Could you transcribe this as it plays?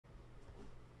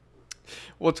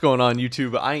What's going on,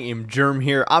 YouTube? I am Germ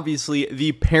here. Obviously,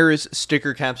 the Paris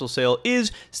sticker capsule sale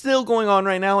is still going on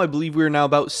right now. I believe we are now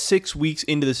about 6 weeks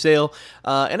into the sale,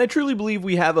 and I truly believe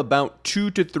we have about 2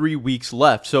 to 3 weeks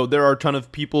left. So there are a ton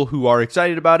of people who are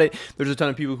excited about it. There's a ton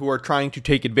of people who are trying to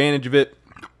take advantage of it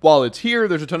while it's here.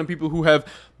 There's a ton of people who have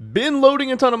been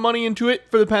loading a ton of money into it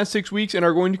for the past 6 weeks and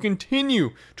are going to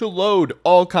continue to load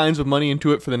all kinds of money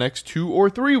into it for the next 2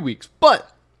 or 3 weeks.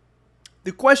 But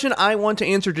the question I want to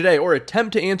answer today, or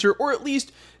attempt to answer, or at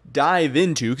least dive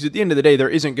into, because at the end of the day, there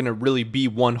isn't going to really be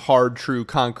one hard, true,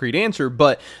 concrete answer,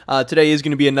 but today is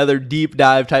going to be another deep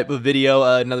dive type of video,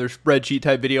 another spreadsheet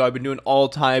type video. I've been doing all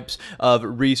types of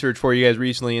research for you guys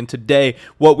recently, and today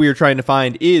what we are trying to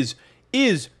find is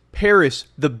Paris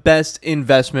the best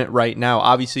investment right now?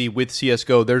 Obviously, with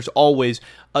CSGO, there's always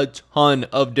a ton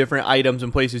of different items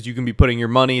and places you can be putting your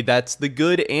money. That's the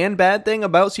good and bad thing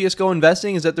about CSGO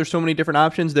investing, is that there's so many different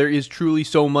options. There is truly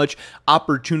so much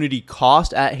opportunity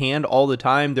cost at hand all the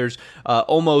time. There's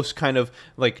almost kind of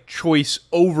like choice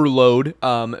overload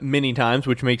many times,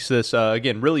 which makes this,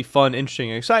 again, really fun, interesting,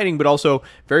 and exciting, but also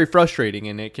very frustrating,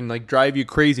 and it can like drive you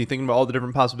crazy thinking about all the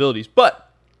different possibilities. But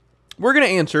we're going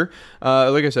to answer,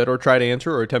 like I said, or try to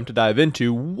answer or attempt to dive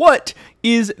into, what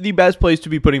is the best place to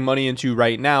be putting money into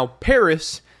right now: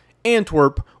 Paris,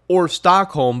 Antwerp, or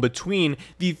Stockholm, between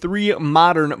the three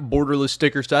modern borderless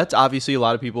sticker sets. Obviously, a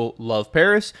lot of people love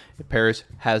Paris. Paris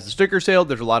has the sticker sale.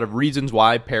 There's a lot of reasons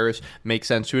why Paris makes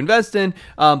sense to invest in,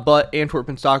 but Antwerp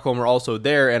and Stockholm are also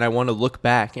there, and I want to look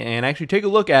back and actually take a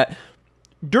look at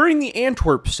during the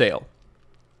Antwerp sale.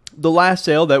 The last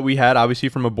sale that we had, obviously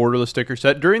from a borderless sticker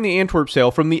set, during the Antwerp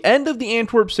sale, from the end of the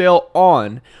Antwerp sale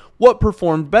on, what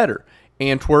performed better,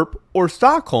 Antwerp or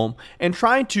Stockholm, and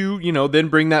try to, then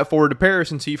bring that forward to Paris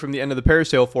and see from the end of the Paris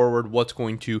sale forward what's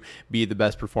going to be the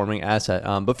best performing asset.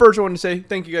 But first, I want to say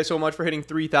thank you guys so much for hitting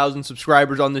 3,000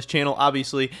 subscribers on this channel.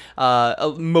 Obviously,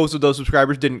 most of those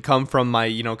subscribers didn't come from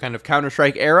my, kind of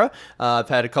Counter-Strike era. I've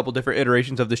had a couple different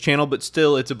iterations of this channel, but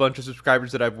still, it's a bunch of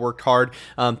subscribers that I've worked hard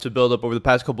to build up over the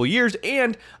past couple of years,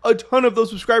 and a ton of those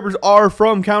subscribers are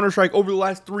from Counter-Strike over the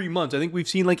last 3 months. I think we've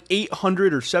seen like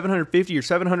 800 or 750 or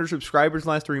 700 subscribers in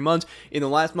the last 3 months. In the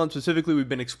last month specifically, we've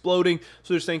been exploding.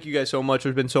 So just thank you guys so much.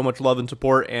 There's been so much love and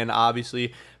support, and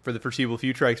obviously for the foreseeable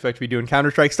future, I expect to be doing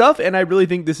Counter-Strike stuff, and I really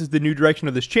think this is the new direction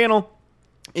of this channel.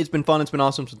 It's been fun. It's been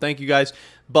awesome. So thank you guys.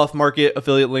 Buff Market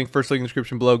affiliate link, first link in the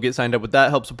description below. Get signed up with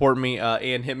that. Help support me,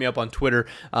 and hit me up on Twitter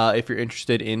if you're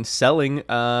interested in selling,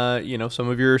 some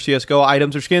of your CSGO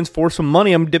items or skins for some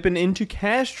money. I'm dipping into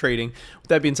cash trading. With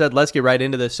that being said, let's get right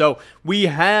into this. So we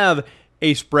have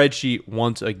a spreadsheet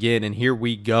once again, and here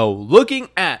we go. Looking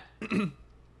at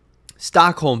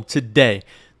Stockholm today.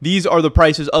 These are the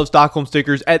prices of Stockholm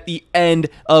stickers at the end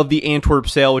of the Antwerp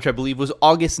sale, which I believe was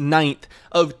August 9th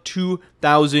of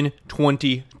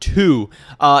 2022.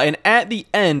 And at the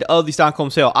end of the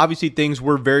Stockholm sale, obviously things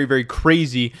were very, very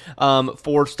crazy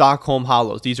for Stockholm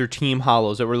Hollows. These are team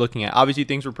hollows that we're looking at. Obviously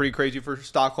things were pretty crazy for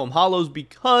Stockholm Hollows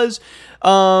because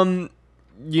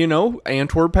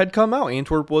Antwerp had come out.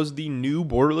 Antwerp was the new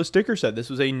borderless sticker set. This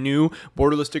was a new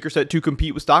borderless sticker set to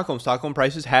compete with Stockholm. Stockholm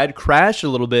prices had crashed a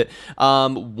little bit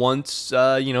once,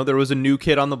 there was a new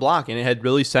kid on the block, and it had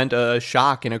really sent a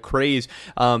shock and a craze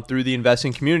through the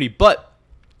investing community. But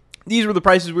these were the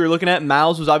prices we were looking at.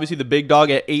 Mouse was obviously the big dog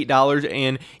at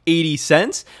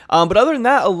 $8.80. But other than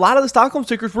that, a lot of the Stockholm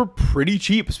stickers were pretty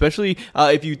cheap, especially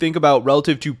if you think about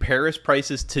relative to Paris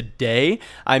prices today.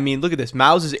 I mean, look at this.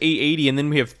 Mouse is $8.80, and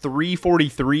then we have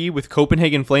 $3.43 with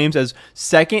Copenhagen Flames as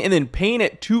second, and then Pain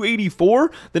at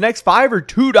 $2.84. The next 5 are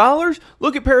 $2.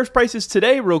 Look at Paris prices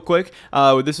today real quick.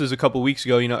 This was a couple weeks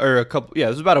ago, this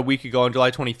was about a week ago on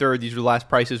July 23rd. These were the last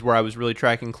prices where I was really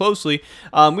tracking closely.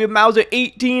 We have Mouse at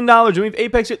 $18. And we have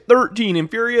Apex at $13,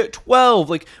 and Fury at $12.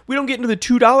 Like, we don't get into the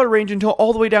 $2 range until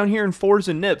all the way down here in fours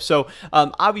and nips. So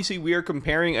obviously we are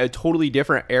comparing a totally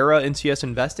different era in CS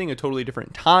investing, a totally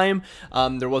different time.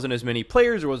 There wasn't as many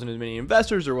players, there wasn't as many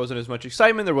investors, there wasn't as much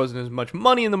excitement, there wasn't as much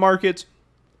money in the markets.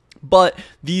 But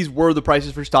these were the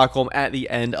prices for Stockholm at the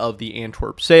end of the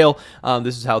Antwerp sale.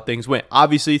 This is how things went.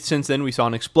 Obviously, since then, we saw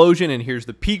an explosion, and here's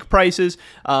the peak prices.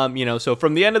 So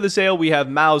from the end of the sale, we have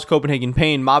Mouse, Copenhagen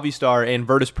Pain, Movistar, and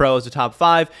Virtus Pro as the top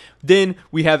 5. Then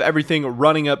we have everything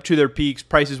running up to their peaks.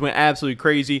 Prices went absolutely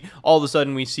crazy. All of a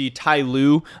sudden, we see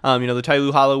Tyloo, the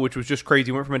Tyloo Hollow, which was just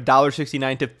crazy. Went from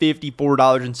 $1.69 to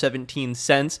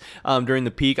 $54.17 during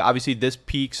the peak. Obviously, this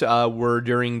peaks were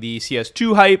during the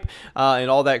CS2 hype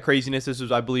and all that craziness. This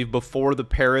was, I believe, before the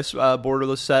Paris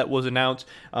borderless set was announced,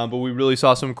 but we really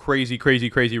saw some crazy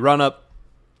run up.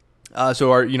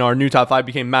 So our new top 5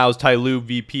 became Maus, Tai Lu,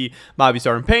 VP,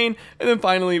 Movistar, and Pain. And then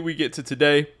finally we get to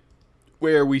today,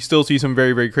 where we still see some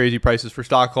very, very crazy prices for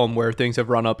Stockholm, where things have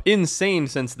run up insane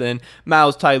since then.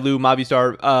 Maus, Tai Lu,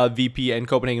 Movistar, VP, and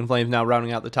Copenhagen Flames now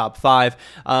rounding out the top 5.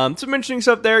 Some interesting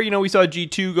stuff there. We saw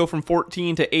G2 go from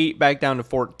 14 to 8 back down to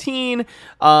 14.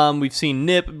 We've seen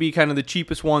NIP be kind of the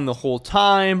cheapest one the whole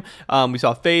time. We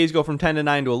saw FaZe go from 10 to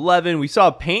 9 to 11. We saw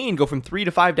Pain go from 3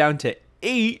 to 5 down to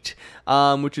 8,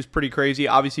 which is pretty crazy.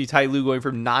 Obviously, Tai Lu going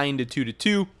from 9 to 2 to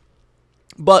 2.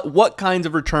 But what kinds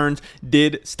of returns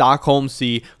did Stockholm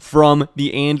see from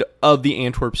the end of the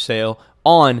Antwerp sale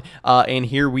on? And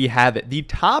here we have it. The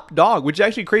top dog, which is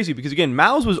actually crazy because, again,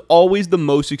 Maus was always the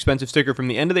most expensive sticker from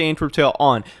the end of the Antwerp sale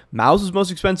on. Maus was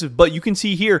most expensive, but you can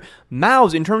see here,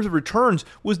 Maus, in terms of returns,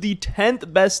 was the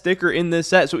 10th best sticker in this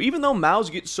set. So even though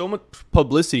Maus gets so much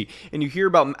publicity, and you hear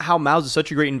about how Maus is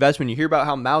such a great investment, you hear about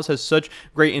how Maus has such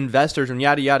great investors and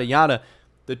yada, yada, yada,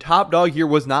 the top dog here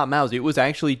was not Maus. It was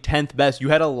actually 10th best. You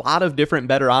had a lot of different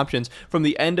better options from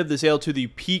the end of the sale to the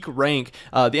peak rank,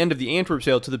 the end of the Antwerp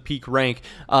sale to the peak rank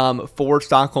for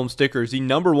Stockholm stickers. The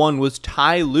number 1 was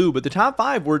Tai Lu, but the top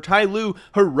 5 were Tai Lu,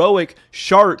 Heroic,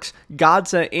 Sharks,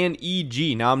 Godset, and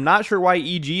EG. Now, I'm not sure why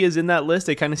EG is in that list.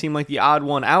 They kind of seem like the odd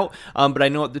one out, but I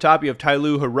know at the top you have Tai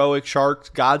Lu, Heroic, Sharks,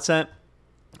 Godset.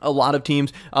 A lot of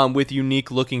teams with unique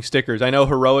looking stickers. I know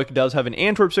Heroic does have an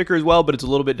Antwerp sticker as well, but it's a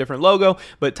little bit different logo.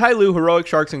 But Tai Lu, Heroic,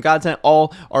 Sharks, and Godsent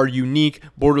all are unique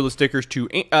borderless stickers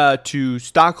to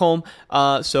Stockholm.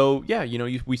 So yeah,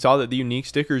 we saw that the unique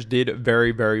stickers did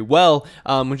very, very well,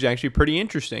 which is actually pretty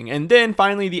interesting. And then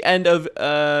finally, the end of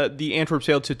the Antwerp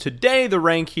sale to today, the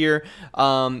rank here,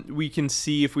 we can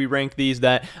see if we rank these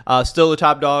that still the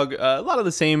top dog, a lot of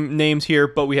the same names here,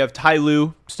 but we have Tai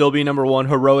Lu still being number 1,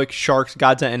 Heroic, Sharks,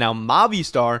 Godsent, and now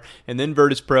Movistar, and then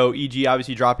Virtus Pro, EG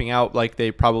obviously dropping out like they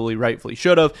probably rightfully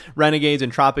should have. Renegades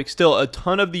and Tropics, still a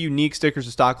ton of the unique stickers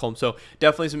of Stockholm. So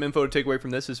definitely some info to take away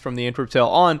from this is from the Antwerp sale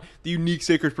on. The unique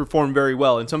stickers performed very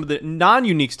well, and some of the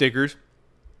non-unique stickers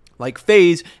like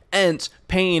FaZe, ENCE,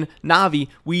 Pain, Navi,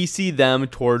 we see them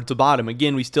towards the bottom.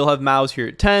 Again, we still have Maus here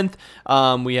at 10th.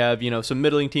 We have, some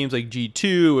middling teams like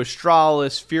G2,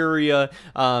 Astralis, Furia.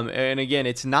 And again,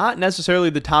 it's not necessarily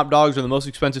the top dogs or the most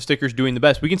expensive stickers doing the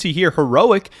best. We can see here,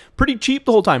 Heroic, pretty cheap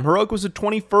the whole time. Heroic was the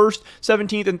 21st,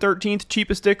 17th, and 13th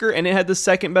cheapest sticker, and it had the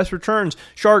second best returns.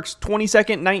 Sharks,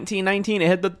 22nd, 19, 19. It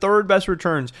had the third best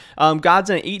returns.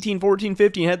 Godsent, 18, 14,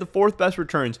 15. It had the fourth best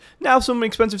returns. Now, some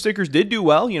expensive stickers did do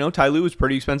well. Tai Lu was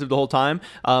pretty expensive the whole time.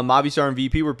 Movistar and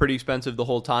VP were pretty expensive the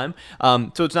whole time.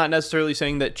 So it's not necessarily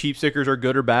saying that cheap stickers are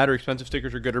good or bad or expensive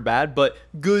stickers are good or bad, but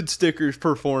good stickers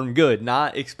perform good,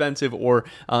 not expensive or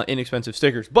inexpensive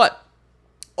stickers. But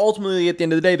ultimately, at the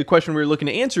end of the day, the question we're looking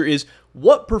to answer is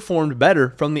what performed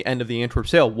better from the end of the Antwerp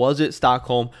sale? Was it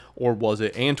Stockholm or was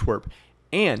it Antwerp?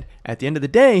 And at the end of the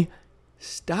day,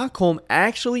 Stockholm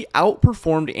actually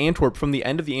outperformed Antwerp from the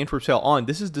end of the Antwerp sale on.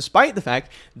 This is despite the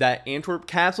fact that Antwerp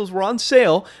capsules were on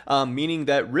sale, meaning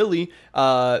that really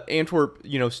Antwerp,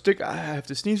 I have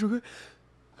to sneeze real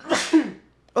quick.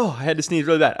 Oh, I had to sneeze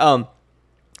really bad.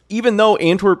 Even though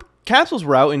Antwerp capsules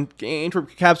were out and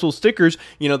Antwerp capsule stickers,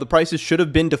 the prices should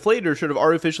have been deflated or should have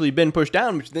artificially been pushed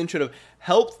down, which then should have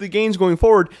helped the gains going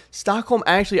forward. Stockholm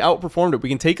actually outperformed it. We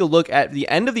can take a look at the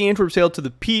end of the Antwerp sale to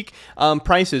the peak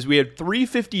prices. We had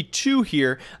 352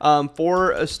 here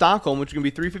for Stockholm, which is going to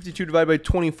be 352 divided by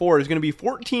 24 is going to be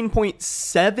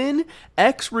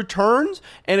 14.7x returns.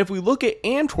 And if we look at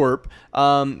Antwerp,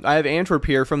 I have Antwerp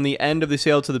here from the end of the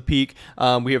sale to the peak.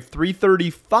 We have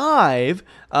 335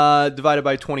 divided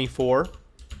by 24,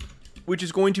 which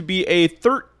is going to be a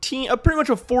pretty much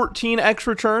a 14x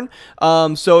return.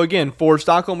 So again, for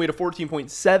Stockholm, we had a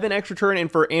 14.7x return,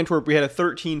 and for Antwerp, we had a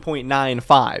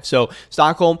 13.95. So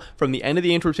Stockholm, from the end of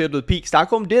the Antwerp sale to the peak,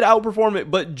 Stockholm did outperform it,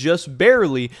 but just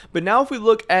barely. But now if we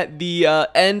look at the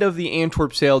end of the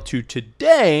Antwerp sale to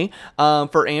today,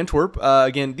 for Antwerp,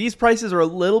 again, these prices are a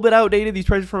little bit outdated. These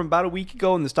prices from about a week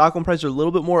ago, and the Stockholm prices are a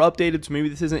little bit more updated, so maybe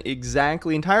this isn't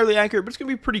exactly entirely accurate, but it's going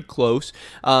to be pretty close,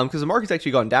 because the market's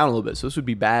actually gone down a little bit, so this would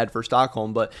be bad for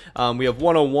Stockholm. But we have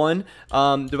 101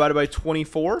 divided by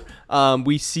 24.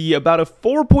 We see about a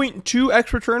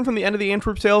 4.2x return from the end of the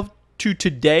Antwerp sale to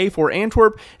today for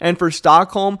Antwerp, and for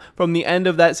Stockholm from the end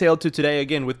of that sale to today,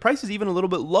 again with prices even a little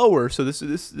bit lower. So this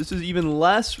is even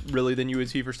less really than you would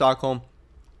see for Stockholm.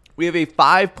 We have a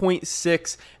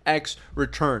 5.6x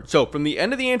return. So from the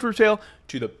end of the Antwerp sale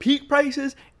to the peak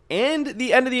prices, and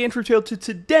the end of the Antwerp sale to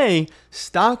today,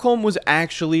 Stockholm was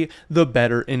actually the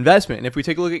better investment. And if we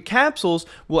take a look at capsules,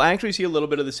 we'll actually see a little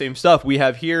bit of the same stuff. We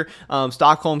have here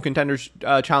Stockholm Contenders,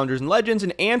 Challengers, and Legends,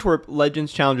 and Antwerp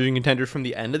Legends, Challengers, and Contenders from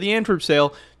the end of the Antwerp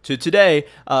sale to today.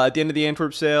 At the end of the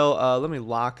Antwerp sale, let me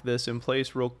lock this in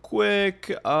place real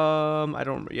quick.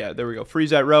 Yeah, there we go. Freeze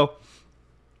that row.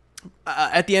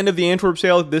 At the end of the Antwerp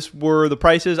sale, this were the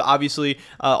prices. Obviously,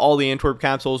 all the Antwerp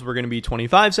capsules were going to be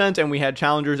 25 cents, and we had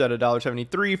Challengers at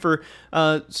 $1.73 for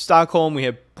Stockholm. We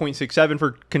had 0.67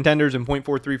 for Contenders and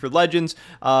 0.43 for Legends.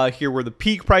 Here were the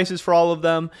peak prices for all of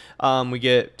them. We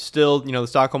get still, the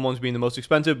Stockholm ones being the most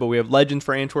expensive, but we have Legends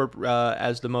for Antwerp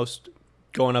as the most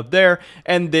going up there.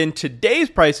 And then today's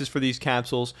prices for these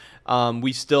capsules,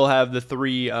 we still have the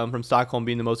three from Stockholm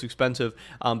being the most expensive,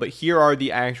 but here are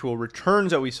the actual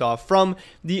returns that we saw from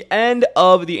the end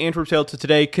of the Antwerp sale to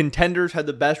today. Contenders had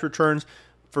the best returns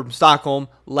from Stockholm.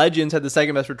 Legends had the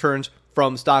second best returns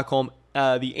from Stockholm.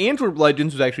 The Antwerp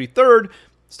Legends was actually third.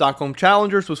 Stockholm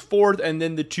Challengers was fourth, and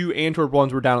then the two Antwerp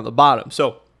ones were down at the bottom.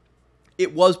 So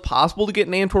it was possible to get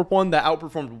an Antwerp one that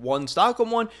outperformed one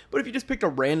Stockholm one, but if you just picked a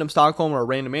random Stockholm or a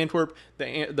random Antwerp,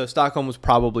 the Stockholm was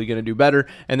probably going to do better.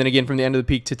 And then again, from the end of the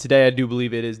peak to today, I do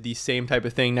believe it is the same type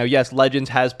of thing. Now, yes, Legends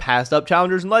has passed up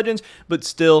Challengers and Legends, but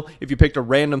still, if you picked a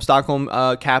random Stockholm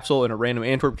capsule and a random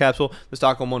Antwerp capsule, the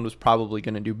Stockholm one was probably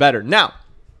going to do better. Now,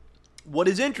 what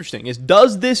is interesting is,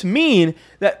 does this mean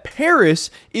that Paris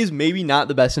is maybe not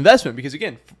the best investment? Because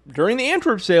again, during the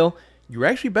Antwerp sale, you're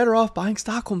actually better off buying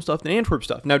Stockholm stuff than Antwerp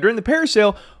stuff. Now, during the Paris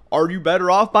sale, are you better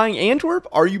off buying Antwerp?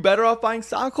 Are you better off buying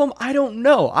Stockholm? I don't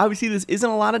know. Obviously, this isn't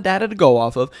a lot of data to go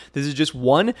off of. This is just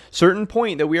one certain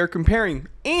point that we are comparing.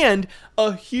 And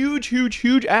a huge, huge,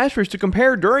 huge asterisk to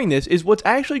compare during this is what's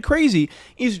actually crazy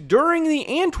is during the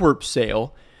Antwerp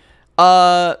sale,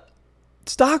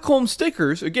 Stockholm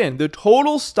stickers, again, the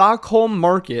total Stockholm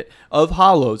market of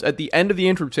holos at the end of the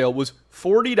Antwerp sale was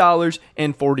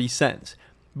 $40.40.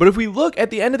 But if we look at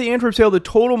the end of the Antwerp sale, the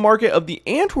total market of the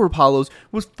Antwerp holos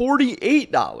was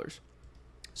 $48.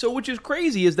 So which is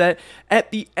crazy is that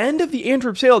at the end of the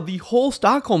Antwerp sale, the whole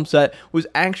Stockholm set was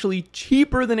actually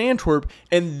cheaper than Antwerp,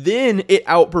 and then it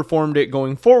outperformed it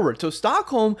going forward. So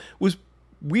Stockholm was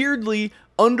weirdly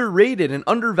underrated and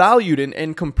undervalued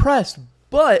and compressed.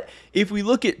 But if we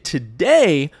look at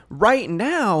today, right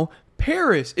now,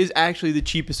 Paris is actually the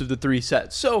cheapest of the three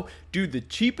sets. So do the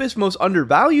cheapest, most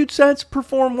undervalued sets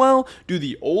perform well? Do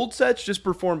the old sets just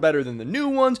perform better than the new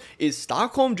ones? Is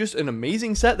Stockholm just an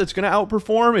amazing set that's going to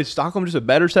outperform? Is Stockholm just a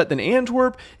better set than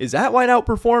Antwerp? Is that why it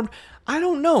outperformed? I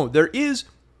don't know. There is,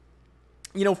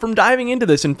 from diving into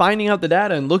this and finding out the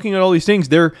data and looking at all these things,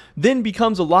 there then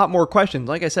becomes a lot more questions.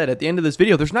 Like I said, at the end of this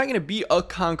video, there's not going to be a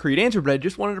concrete answer, but I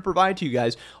just wanted to provide to you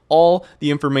guys all the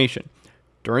information.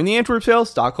 During the Antwerp sale,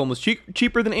 Stockholm was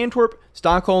cheaper than Antwerp.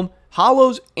 Stockholm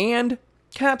holos and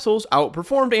capsules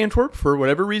outperformed Antwerp for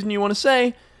whatever reason you want to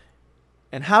say.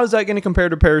 And how is that going to compare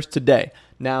to Paris today?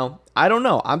 Now, I don't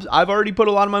know. I've already put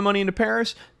a lot of my money into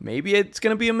Paris. Maybe it's going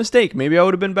to be a mistake. Maybe I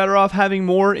would have been better off having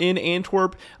more in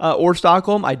Antwerp or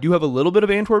Stockholm. I do have a little bit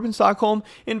of Antwerp and Stockholm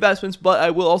investments, but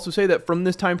I will also say that from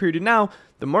this time period to now,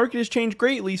 the market has changed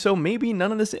greatly, so maybe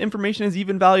none of this information is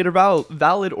even valid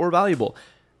or valuable.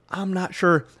 I'm not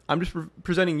sure. I'm just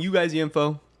presenting you guys the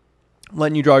info,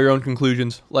 letting you draw your own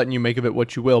conclusions, letting you make of it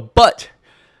what you will. But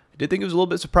I did think it was a little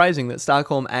bit surprising that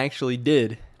Stockholm actually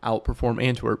did outperform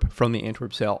Antwerp from the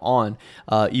Antwerp sale on,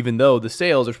 even though the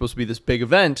sales are supposed to be this big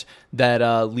event that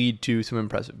lead to some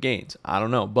impressive gains. I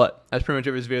don't know, but that's pretty much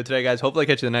it for this video today, guys. Hopefully I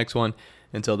catch you in the next one.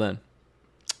 Until then,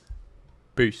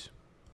 peace.